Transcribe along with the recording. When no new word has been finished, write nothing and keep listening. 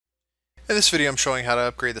In this video I'm showing how to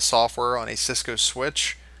upgrade the software on a Cisco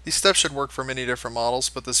switch. These steps should work for many different models,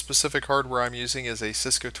 but the specific hardware I'm using is a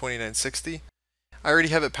Cisco 2960. I already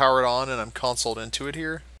have it powered on and I'm consoled into it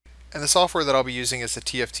here. And the software that I'll be using as the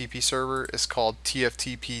tftp server is called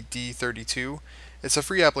tftp D32. It's a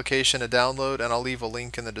free application to download and I'll leave a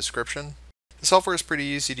link in the description. The software is pretty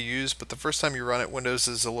easy to use, but the first time you run it, Windows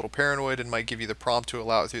is a little paranoid and might give you the prompt to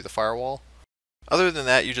allow it through the firewall. Other than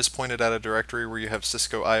that, you just point it at a directory where you have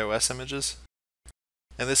Cisco iOS images.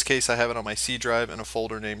 In this case, I have it on my C drive in a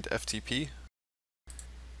folder named FTP.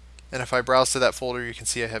 And if I browse to that folder, you can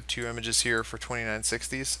see I have two images here for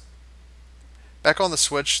 2960s. Back on the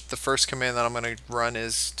switch, the first command that I'm going to run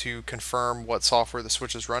is to confirm what software the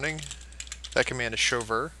switch is running. That command is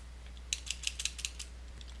showver.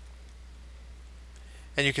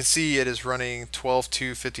 And you can see it is running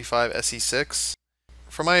 12.2.55 SE6.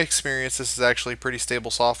 From my experience, this is actually pretty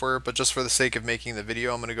stable software, but just for the sake of making the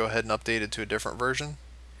video, I'm going to go ahead and update it to a different version.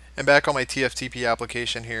 And back on my TFTP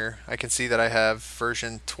application here, I can see that I have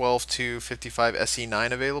version 12.2.55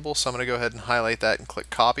 SE9 available, so I'm going to go ahead and highlight that and click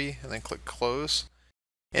copy, and then click close.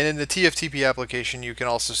 And in the TFTP application, you can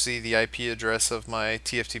also see the IP address of my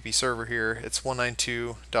TFTP server here. It's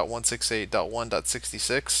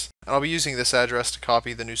 192.168.1.66, and I'll be using this address to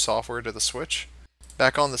copy the new software to the switch.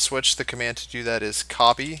 Back on the switch, the command to do that is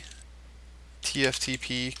copy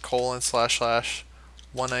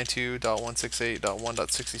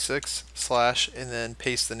tftp://192.168.1.66/ and then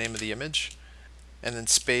paste the name of the image, and then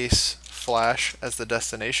space flash as the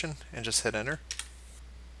destination, and just hit enter.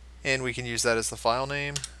 And we can use that as the file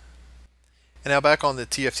name. And now back on the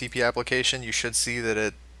TFTP application, you should see that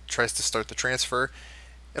it tries to start the transfer.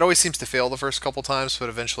 It always seems to fail the first couple times, but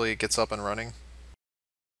eventually it gets up and running.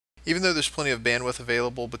 Even though there's plenty of bandwidth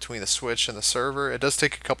available between the switch and the server, it does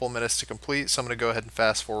take a couple minutes to complete, so I'm going to go ahead and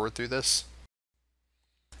fast forward through this.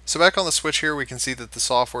 So back on the switch here, we can see that the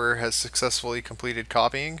software has successfully completed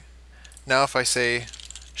copying. Now if I say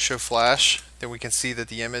show flash, then we can see that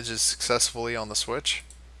the image is successfully on the switch.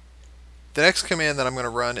 The next command that I'm going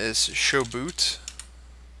to run is show boot.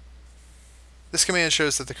 This command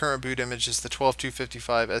shows that the current boot image is the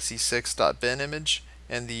 12.2.55 SE6.bin image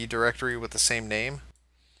and the directory with the same name.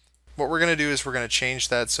 What we're going to do is we're going to change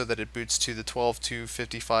that so that it boots to the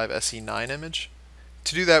 12.2.55 SE9 image.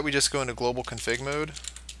 To do that, we just go into global config mode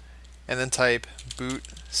and then type boot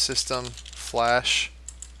system flash :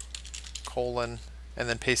 and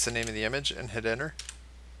then paste the name of the image and hit enter.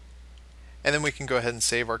 And then we can go ahead and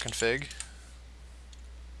save our config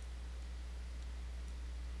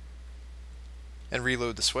and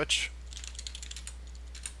reload the switch.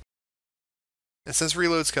 And since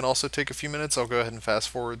reloads can also take a few minutes, I'll go ahead and fast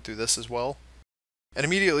forward through this as well. And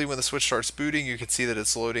immediately when the switch starts booting, you can see that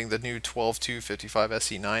it's loading the new 12.2.55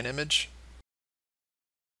 SE9 image.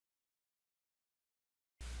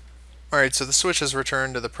 Alright, so the switch has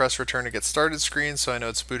returned to the press return to get started screen, so I know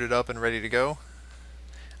it's booted up and ready to go.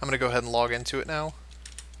 I'm going to go ahead and log into it now.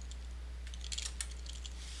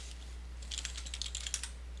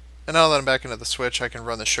 And now that I'm back into the switch, I can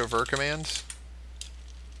run the showver command.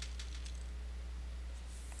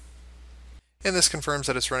 And this confirms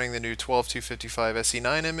that it's running the new 12.2.55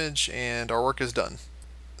 SE9 image, and our work is done.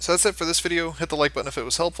 So that's it for this video. Hit the like button if it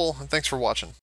was helpful, and thanks for watching.